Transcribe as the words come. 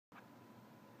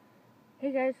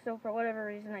Hey guys, so for whatever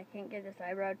reason I can't get this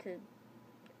eyebrow to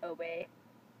obey.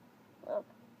 Well,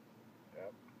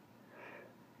 Yep.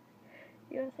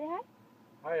 You wanna say hi?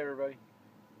 Hi, everybody.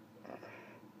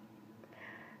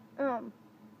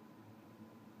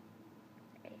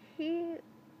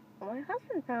 My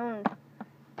husband found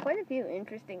quite a few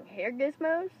interesting hair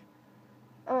gizmos.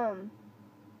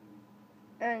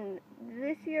 And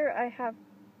this year I have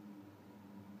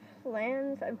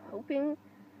plans I'm hoping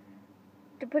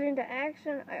to put into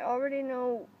action. I already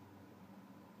know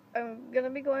I'm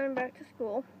gonna be going back to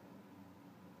school.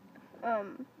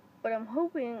 But I'm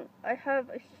hoping I have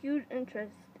a huge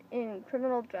interest in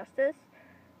criminal justice,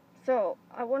 so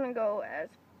I want to go as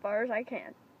far as I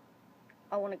can.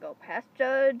 I want to go past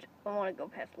judge, I want to go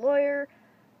past lawyer,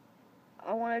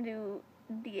 I want to do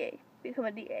DA, become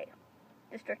a DA,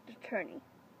 district attorney.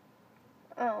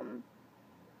 So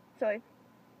I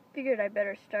figured I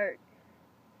better start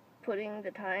putting the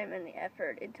time and the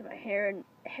effort into my hair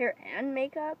and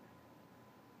makeup.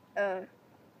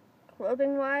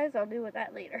 Clothing wise, I'll deal with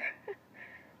that later.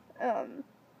 I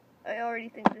already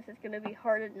think this is going to be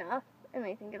hard enough, and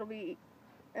I think it'll be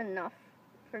enough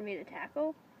for me to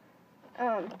tackle.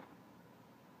 But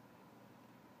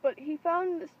he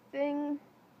found this thing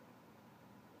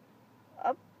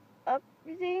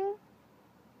Upzing.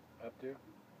 Up to?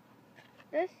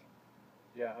 This?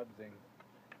 Yeah, Upzing.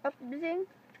 Upzing.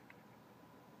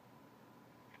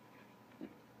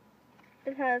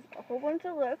 It has a whole bunch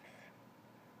of looks.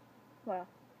 Well,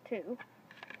 2.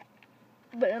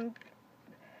 But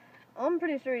I'm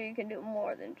pretty sure you can do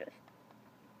more than just.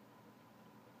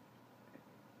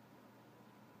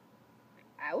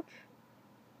 Ouch.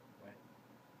 What?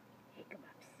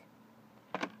 Hiccups.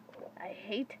 I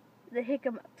hate the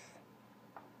hiccups.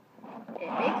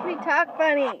 It makes me talk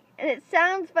funny, and it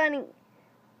sounds funny.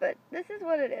 But this is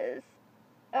what it is.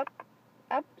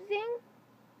 Upzing?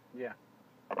 Yeah.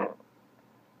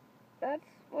 That's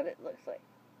what it looks like.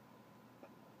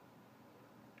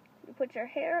 You put your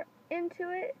hair into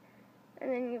it,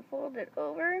 and then you fold it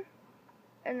over,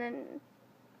 and then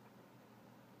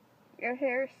your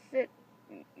hair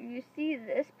you see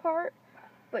this part,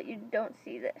 but you don't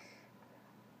see this.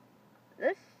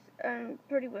 This, I'm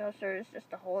pretty well sure, is just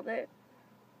to hold it.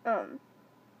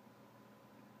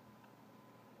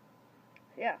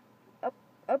 Yeah,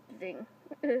 upzing.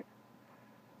 As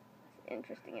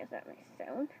interesting as that may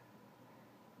sound.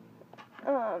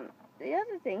 The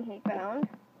other thing he found,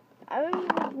 I was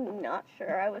not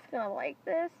sure I was gonna like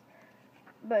this,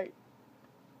 but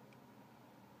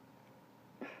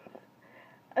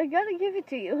I gotta give it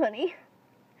to you, honey.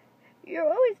 You're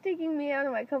always taking me out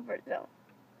of my comfort zone.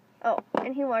 Oh,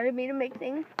 and he wanted me to make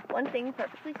one thing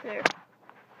perfectly clear.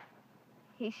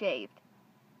 He shaved.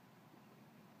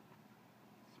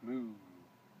 Smooth.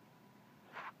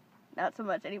 Not so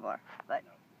much anymore, but.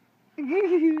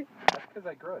 No. That's because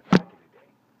I grow it back in a day.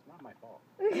 It's not my fault.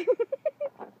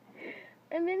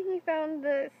 And then he found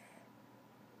this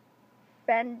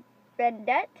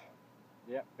bandette.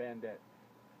 Yep, bandette.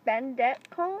 Bandette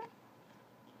comb.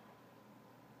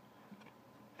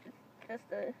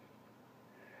 Just a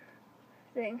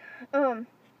thing.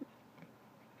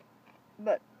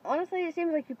 But honestly, it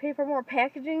seems like you pay for more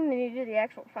packaging than you do the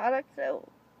actual product, so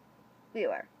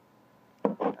beware.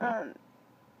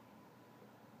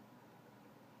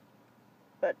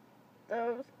 But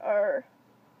those are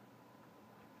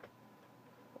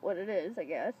what it is, I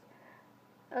guess.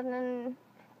 And then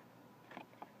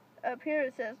up here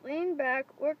it says lean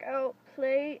back, work out,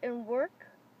 play, and work.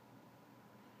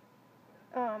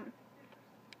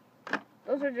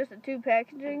 Those are just the 2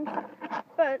 packaging,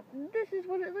 but this is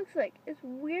what it looks like. As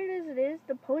weird as it is,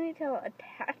 the ponytail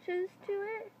attaches to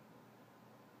it.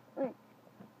 Like,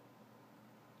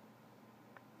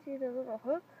 see the little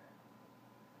hook?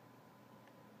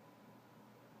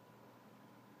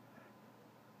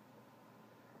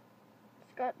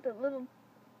 It's got the little,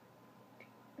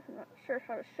 I'm not sure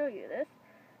how to show you this.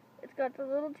 It's got the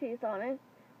little teeth on it,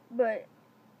 but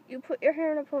you put your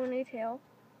hair in a ponytail.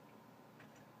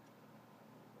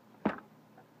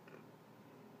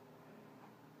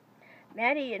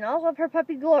 Maddie in all of her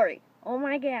puppy glory. Oh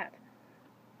my god.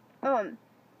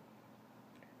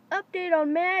 Update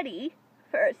on Maddie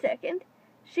for a second.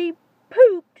 She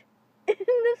pooped in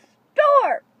the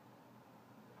store.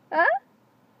 Huh?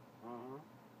 Uh-huh.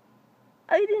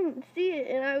 I didn't see it,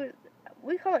 and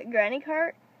we call it granny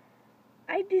cart.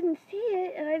 I didn't see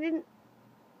it, and I didn't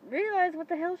realize what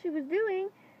the hell she was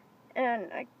doing, and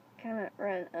I kind of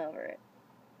ran over it.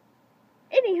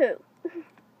 Anywho.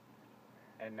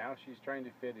 And now she's trying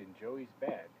to fit in Joey's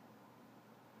bed.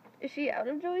 Is she out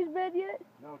of Joey's bed yet?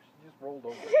 No, she just rolled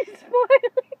over. She's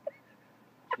smiling.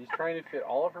 She's trying to fit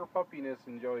all of her puppiness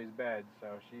in Joey's bed,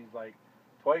 so she's like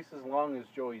twice as long as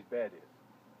Joey's bed is.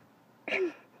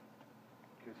 Because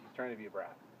he's trying to be a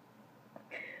brat.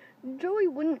 Joey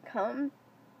wouldn't come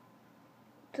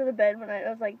to the bed when I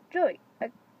was like, Joey,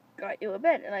 I got you a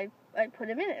bed, and I put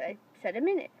him in it. I set him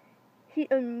in it. He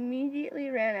immediately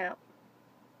ran out.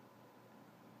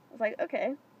 I was like,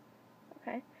 okay.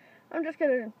 I'm just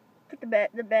gonna put the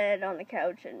bed on the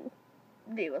couch and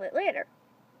deal with it later.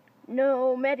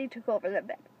 No, Maddie took over the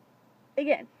bed.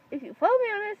 Again, if you follow me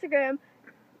on Instagram,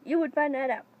 you would find that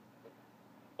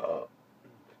out.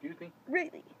 Excuse me?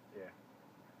 Really. Yeah.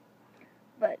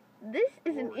 But this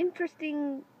is an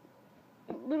interesting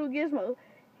little gizmo.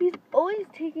 He's always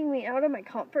taking me out of my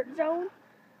comfort zone.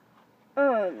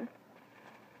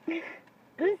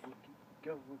 This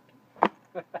Go,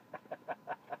 Wookie.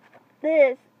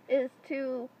 this is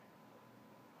to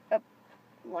a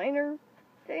liner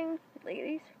thing,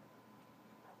 ladies.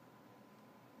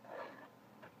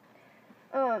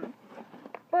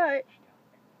 But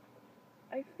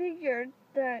I figured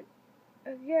that,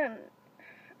 again,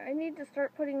 I need to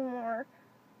start putting more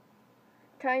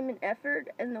time and effort,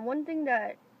 and the one thing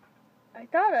that I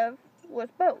thought of was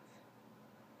bows.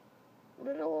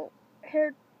 Little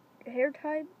hair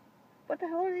tie. What the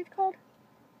hell are these called?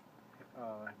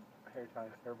 Hair ties,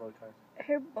 hair bow ties.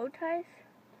 Hair bow ties?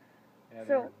 Yeah, So-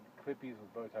 they're clippies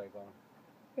with bow ties on.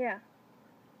 Yeah.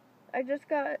 I just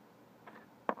got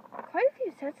quite a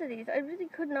few sets of these. I really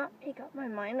could not make up my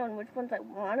mind on which ones I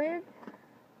wanted.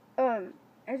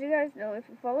 As you guys know, if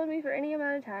you follow me for any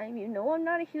amount of time, you know I'm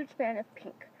not a huge fan of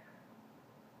pink.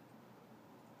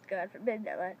 God forbid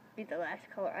that be the last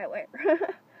color I wear.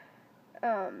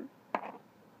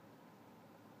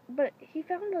 But he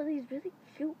found all these really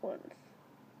cute ones.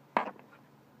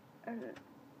 And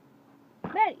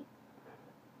Maddie,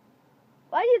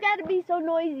 why you gotta be so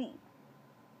noisy?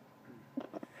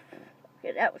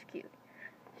 Okay, that was cute.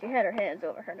 She had her hands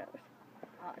over her nose.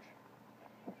 Odd.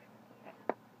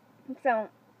 So,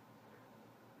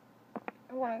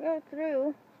 I want to go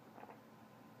through.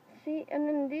 See, and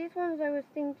then these ones I was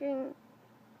thinking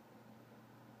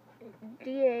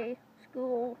DA,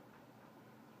 school,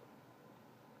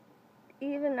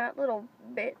 even that little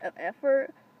bit of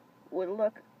effort would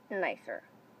look nicer.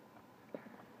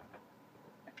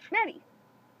 Maddie!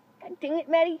 God dang it,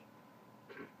 Maddie!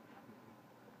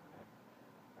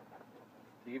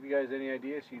 To give you guys any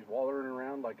idea, she's wallowing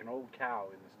around like an old cow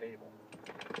in the stable.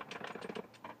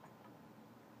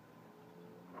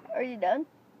 Are you done?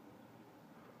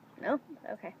 No?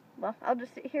 Okay. Well, I'll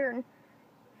just sit here and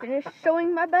finish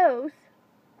showing my bows.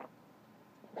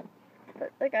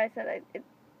 But like I said,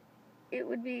 it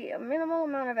would be a minimal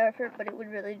amount of effort, but it would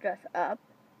really dress up.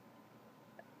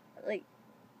 Like,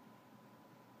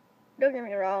 don't get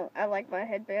me wrong, I like my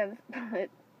headbands, but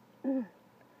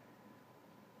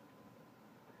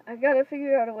I gotta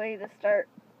figure out a way to start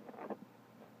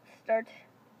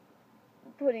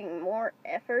putting more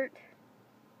effort.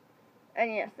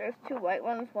 And yes, there's two white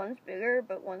ones. One's bigger,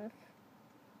 but one's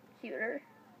cuter.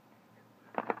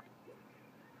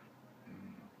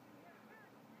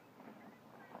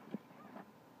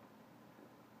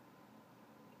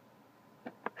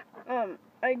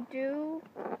 I do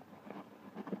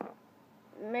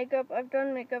makeup. I've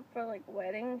done makeup for like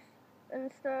weddings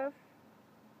and stuff.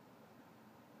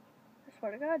 I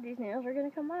swear to God, these nails are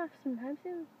gonna come off sometime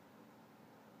soon.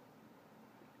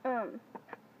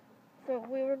 So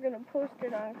we were gonna post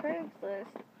it on Craigslist,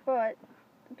 but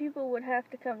people would have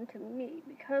to come to me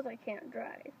because I can't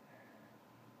drive.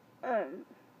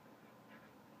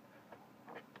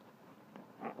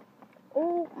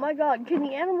 Oh my God, can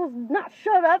the animals not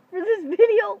shut up for this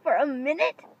video for a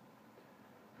minute?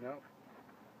 No.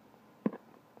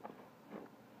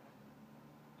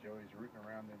 Joey's rooting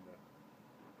around in the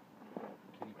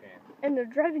kitty pants. And they're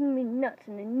driving me nuts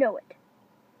and they know it.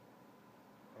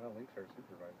 Well, Link's our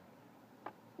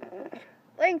supervisor.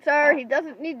 Thanks, sir. He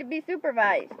doesn't need to be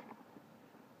supervised.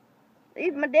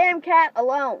 Leave my damn cat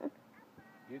alone.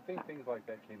 You'd think things like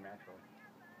that came naturally.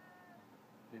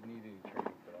 Didn't need any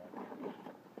training for that.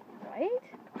 Right?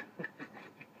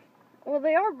 Well,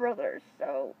 they are brothers,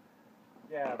 so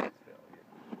Yeah, but still.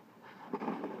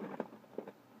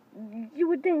 Yeah. you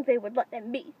would think they would let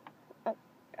them be. Oh,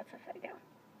 that's upside down.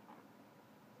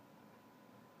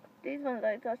 These ones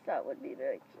I just thought would be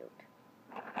very cute.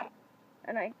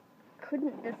 And I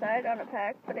couldn't decide on a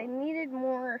pack, but I needed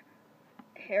more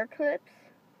hair clips.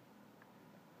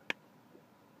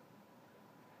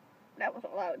 That was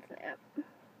a loud snap.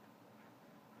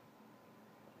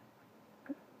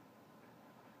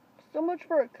 So much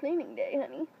for a cleaning day,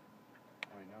 honey.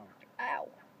 I know. Ow.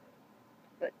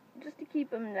 But just to keep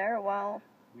them there a while.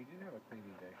 We did have a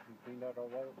cleaning day. We cleaned out all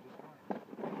that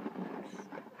just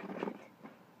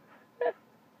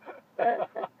fine.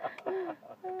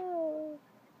 Oh,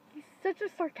 he's such a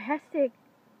sarcastic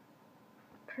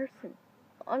person,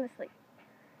 honestly.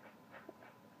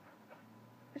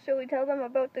 Shall we tell them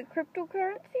about the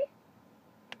cryptocurrency?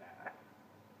 Nah.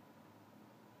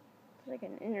 It's like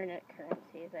an internet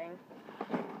currency thing.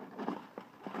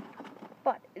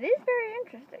 But it is very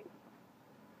interesting.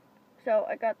 So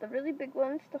I got the really big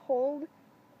ones to hold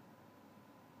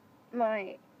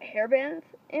my hairbands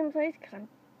in place because I'm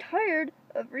tired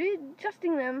of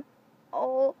readjusting them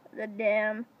all the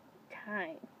damn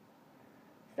time.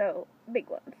 So, big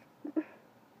ones.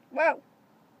 Wow!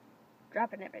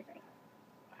 Dropping everything.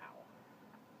 Wow.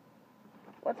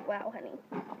 What's wow, honey?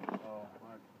 Oh,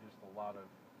 just a lot of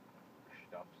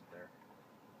stuffs there.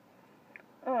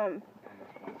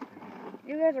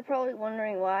 You guys are probably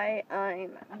wondering why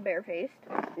I'm barefaced,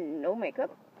 no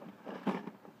makeup.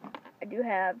 I do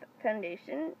have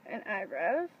foundation and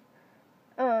eyebrows.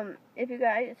 If you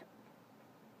guys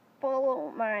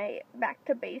follow my Back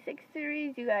to Basics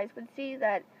series, you guys would see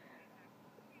that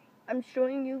I'm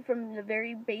showing you from the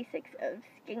very basics of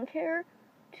skincare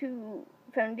to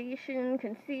foundation,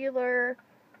 concealer.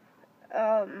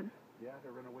 Yeah, they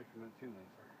run away from that too,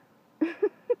 Lisa.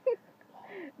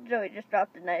 Joey just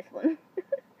dropped a nice one.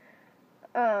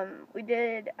 We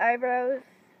did eyebrows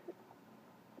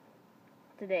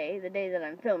today, the day that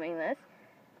I'm filming this.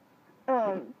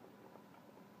 Stop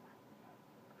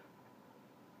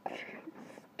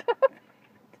it.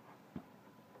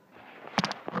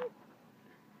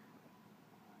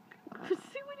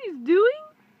 See what he's doing?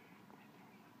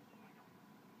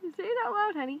 Say it out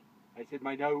loud, honey. I said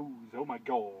my nose. Oh my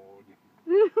god.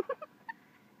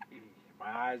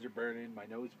 My eyes are burning. My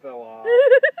nose fell off.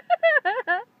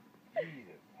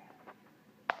 Jesus.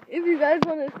 If you guys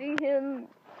want to see him,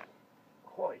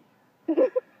 Koi.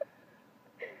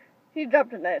 he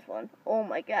dropped a nice one. Oh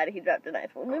my god, he dropped a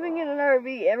nice one. Living in an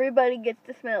RV, everybody gets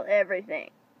to smell everything.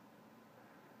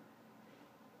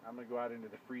 I'm gonna go out into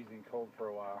the freezing cold for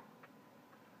a while.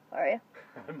 Are you?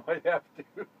 I might have to.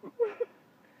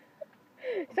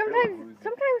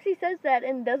 Sometimes he says that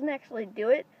and doesn't actually do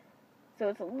it, so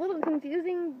it's a little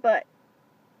confusing, but...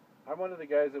 I'm one of the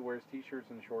guys that wears t-shirts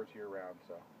and shorts year round,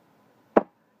 so...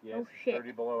 Yes, Oh, shit.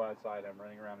 30 below outside, I'm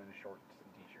running around in shorts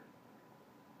and t-shirts.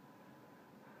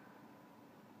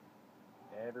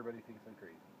 Everybody thinks I'm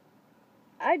crazy.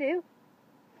 I do.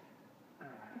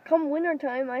 Come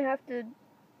wintertime, I have to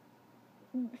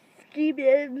ski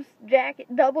bibs, jacket,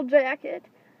 double jacket,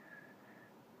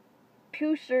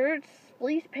 2 shirts,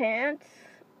 fleece pants.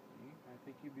 I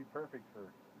think you'd be perfect for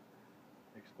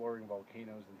exploring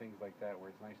volcanoes and things like that where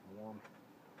it's nice and warm.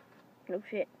 No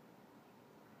shit.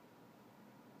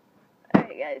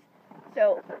 Alright guys,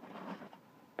 so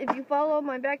if you follow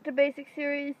my Back to Basics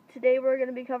series, today we're going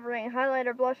to be covering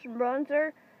highlighter, blush, and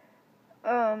bronzer.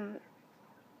 Stop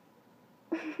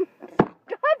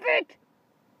it!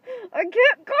 I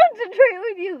can't concentrate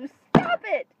with you! Stop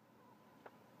it!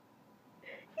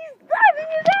 He's laughing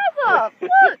his ass off!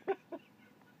 Look!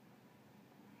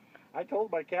 I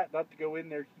told my cat not to go in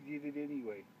there. He did it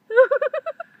anyway.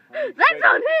 That's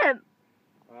on him!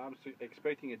 I'm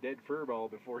expecting a dead fur ball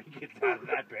before he gets out of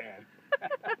that pan.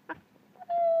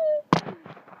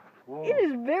 It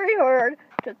is very hard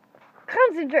to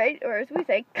concentrate, or as we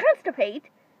say, constipate,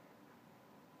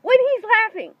 when he's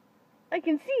laughing. I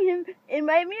can see him in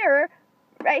my mirror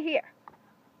right here.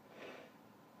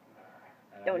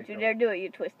 Don't you dare do it, you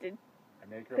twisted. I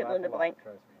make her Fill laugh in the a lot, blank.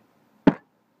 trust me.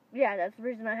 Yeah, that's the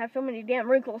reason I have so many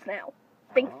damn wrinkles now.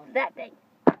 Thanks to that thing.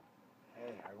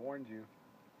 Hey, I warned you.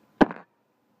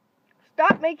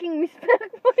 Stop making me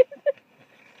smack noises.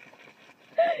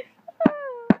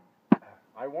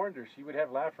 I warned her she would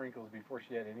have laugh wrinkles before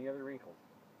she had any other wrinkles.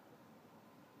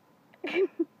 And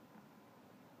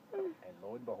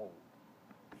lo and behold.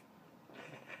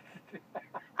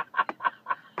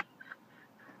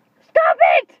 Stop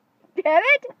it! Damn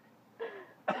it!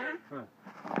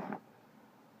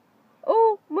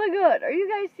 Oh my god, are you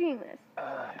guys seeing this?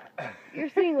 You're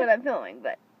seeing what I'm filming,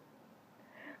 but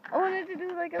I wanted to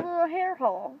do like a little hair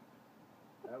haul.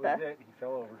 That was it. He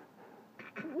fell over.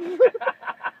 I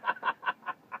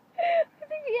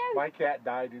think he has. My cat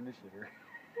died in the shitter.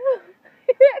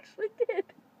 He actually did.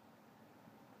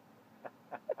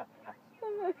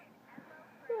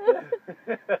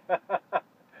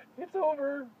 It's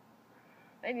over.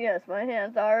 And yes, my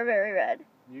hands are very red.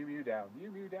 Mew mew down.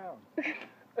 Mew mew down.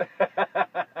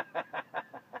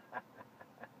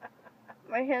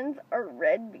 My hands are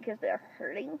red because they're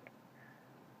hurting.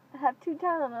 have 2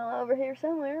 Tylenol over here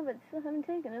somewhere, but still haven't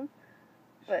taken them.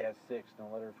 She has 6.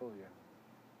 Don't let her fool you.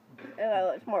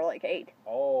 Well, it's more like 8.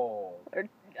 Oh. Or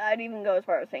I'd even go as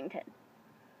far as saying 10.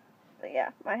 But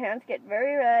yeah, my hands get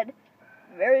very red,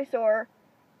 very sore,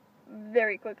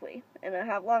 very quickly. And I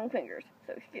have long fingers,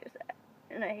 so excuse that.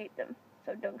 And I hate them,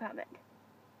 so don't comment.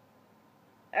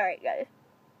 Alright, guys.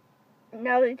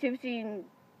 Now that you've seen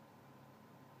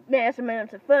mass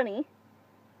amounts of funny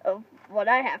of what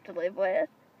I have to live with,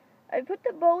 I put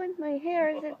the bow in my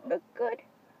hair. Does it look good?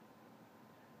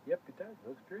 Yep, it does. It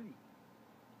looks pretty.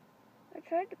 I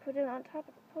tried to put it on top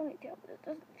of the ponytail, but it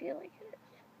doesn't feel like it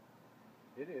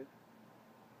is. It is.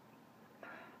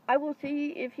 I will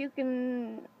see if you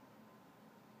can...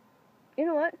 You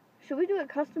know what? Should we do a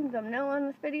custom thumbnail on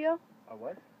this video? A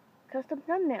what? Custom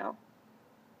thumbnail.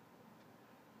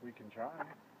 We can try.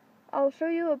 I'll show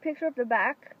you a picture of the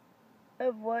back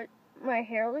of what my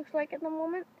hair looks like at the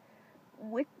moment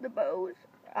with the bows.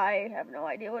 I have no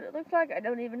idea what it looks like. I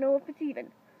don't even know if it's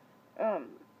even.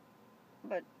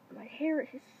 But my hair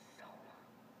is so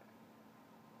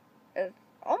long. It's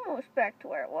almost back to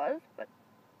where it was, but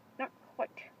not quite.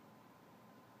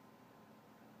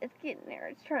 It's getting there.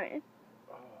 It's trying.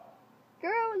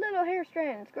 Grow, little hair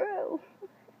strands, grow.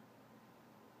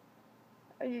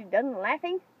 Are you done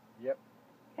laughing? Yep.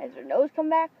 Has your nose come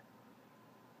back?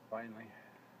 Finally.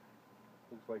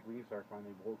 Looks like Lisa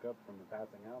finally woke up from the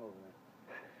passing out over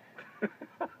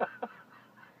there.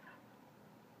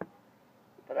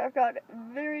 But I've got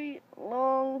very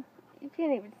long, you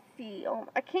can't even see,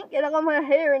 I can't get all my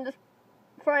hair in this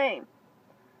frame.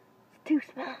 It's too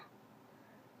small.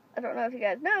 I don't know if you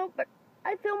guys know, but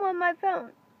I film on my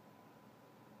phone.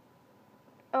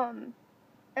 And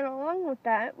along with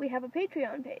that, we have a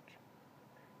Patreon page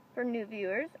for new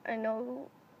viewers. I know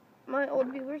my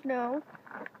old viewers know,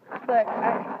 but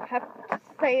I have to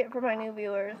say it for my new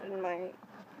viewers and my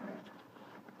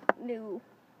new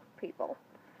people.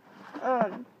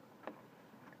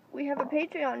 We have a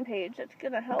Patreon page that's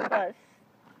gonna help us.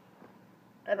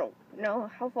 I don't know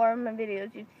how far in my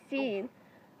videos you've seen,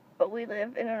 but we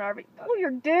live in an RV. Pull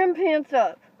your damn pants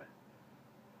up!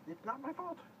 It's not my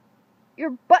fault.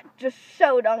 Your butt just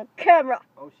showed on camera.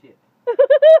 Oh shit.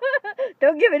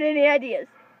 Don't give it any ideas.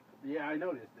 Yeah, I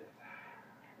noticed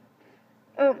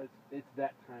this. It's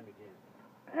that time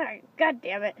again. Alright, god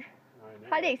damn it.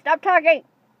 Honey, stop talking.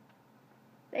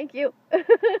 Thank you.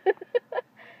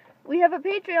 We have a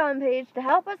Patreon page to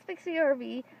help us fix the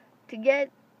RV, to get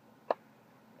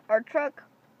our truck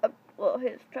up, well,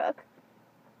 his truck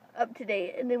up to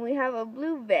date. And then we have a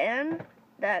blue van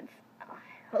that's a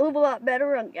hell of a lot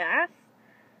better on gas.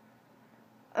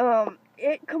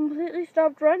 It completely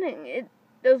stopped running. It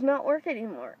does not work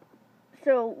anymore.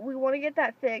 So we want to get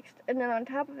that fixed, and then on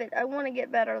top of it, I want to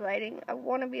get better lighting. I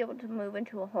want to be able to move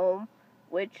into a home,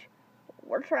 which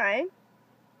we're trying.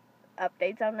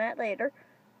 Updates on that later.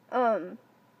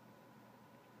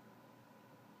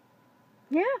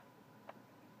 Yeah.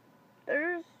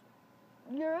 There's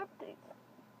your updates.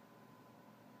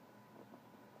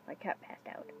 My cat passed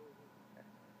out.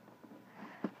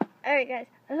 Alright guys,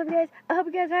 I hope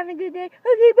you guys are having a good day.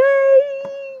 Okay, bye!